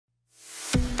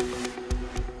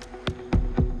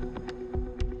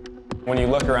When you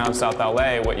look around South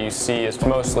LA, what you see is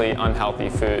mostly unhealthy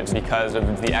foods because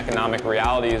of the economic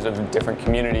realities of different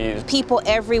communities. People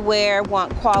everywhere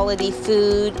want quality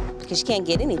food because you can't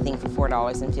get anything for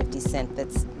 $4.50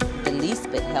 that's the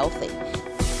least bit healthy.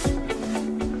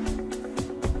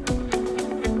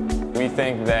 We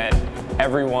think that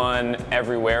everyone,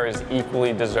 everywhere is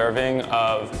equally deserving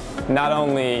of not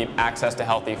only access to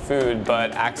healthy food,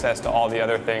 but access to all the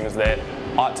other things that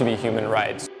ought to be human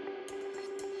rights.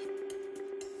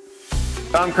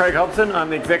 I'm Craig Hobson. I'm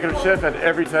the executive chef at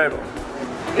Everytable.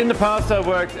 In the past, I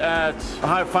worked at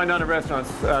high fine dining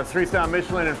restaurants, 3-star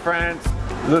Michelin in France.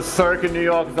 Le Cirque in New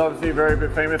York is obviously a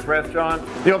very famous restaurant.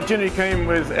 The opportunity came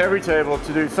with Everytable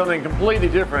to do something completely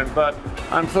different, but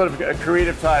I'm sort of a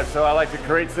creative type, so I like to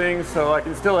create things so I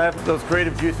can still have those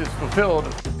creative juices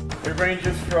fulfilled. It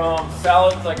ranges from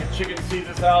salads like a chicken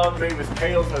Caesar salad made with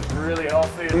kale, so it's really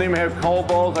healthy. And then we have cold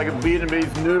bowls like a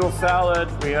Vietnamese noodle salad.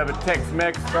 We have a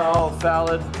Tex-Mex style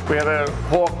salad. We have a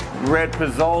pork red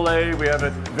pozole. We have a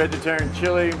vegetarian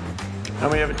chili.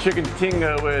 And we have a chicken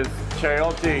tinga with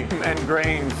chayote and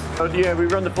grains. So yeah, we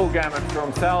run the full gamut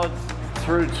from salads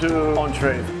through to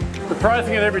entrees. The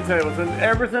pricing at Everytable, and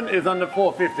everything is under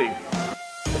 $4.50.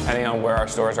 Depending on where our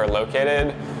stores are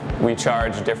located, we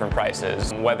charge different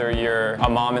prices. Whether you're a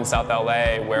mom in South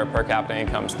LA where per capita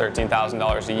income is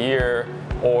 $13,000 a year,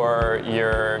 or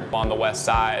you're on the west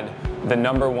side, the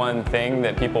number one thing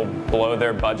that people blow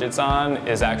their budgets on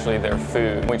is actually their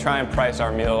food. We try and price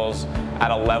our meals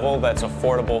at a level that's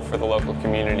affordable for the local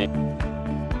community.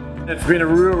 It's been a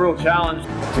real challenge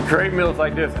to create meals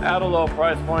like this at a low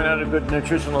price point at a good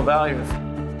nutritional values.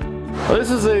 Well,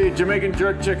 this is a Jamaican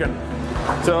jerk chicken.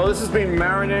 So this has been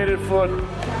marinated for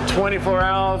 24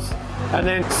 hours and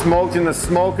then smoked in the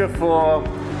smoker for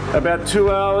about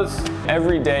 2 hours.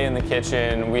 Every day in the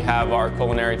kitchen, we have our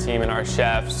culinary team and our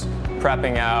chefs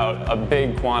prepping out a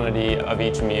big quantity of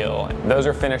each meal. Those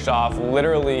are finished off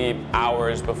literally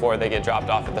hours before they get dropped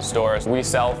off at the stores. We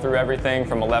sell through everything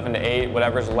from 11 to 8.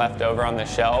 Whatever's left over on the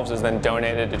shelves is then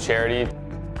donated to charity.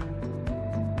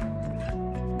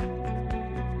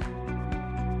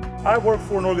 I work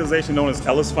for an organization known as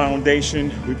Ellis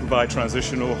Foundation. We provide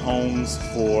transitional homes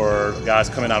for guys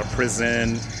coming out of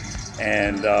prison,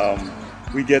 and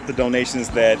we get the donations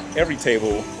that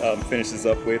Everytable finishes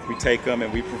up with. We take them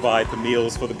and we provide the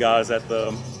meals for the guys at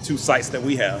the 2 sites that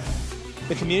we have.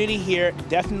 The community here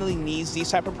definitely needs these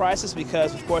type of prices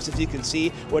because, of course, as you can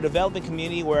see, we're a developing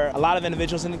community where a lot of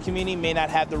individuals in the community may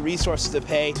not have the resources to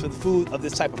pay for the food of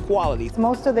this type of quality.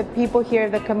 Most of the people here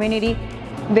in the community,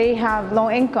 they have low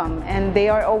income and they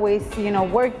are always,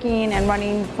 working and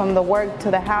running from the work to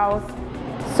the house.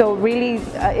 So really,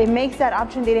 it makes that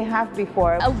option they didn't have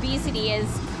before. Obesity is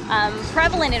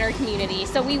prevalent in our community,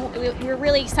 so we're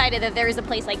really excited that there is a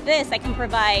place like this that can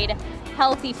provide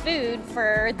healthy food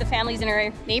for the families in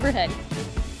our neighborhood.